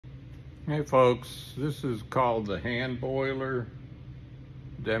Hey folks, this is called the hand boiler.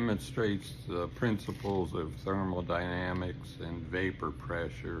 Demonstrates the principles of thermodynamics and vapor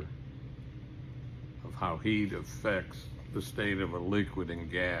pressure, of how heat affects the state of a liquid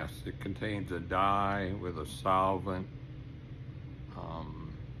and gas. It contains a dye with a solvent,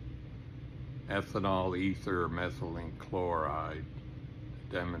 ethanol, ether, or methylene chloride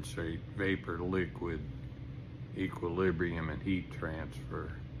to demonstrate vapor liquid equilibrium and heat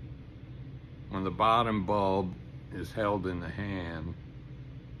transfer. When the bottom bulb is held in the hand,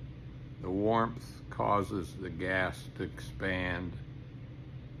 the warmth causes the gas to expand,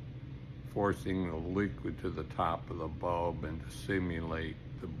 forcing the liquid to the top of the bulb and to simulate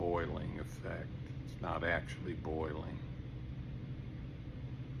the boiling effect. It's not actually boiling.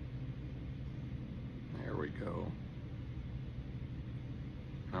 There we go.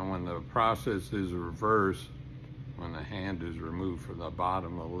 Now when the process is reversed, when the hand is removed from the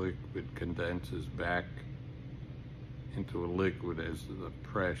bottom, the liquid condenses back into a liquid as the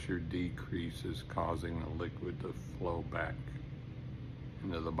pressure decreases, causing the liquid to flow back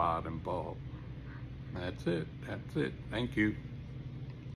into the bottom bulb. That's it. Thank you.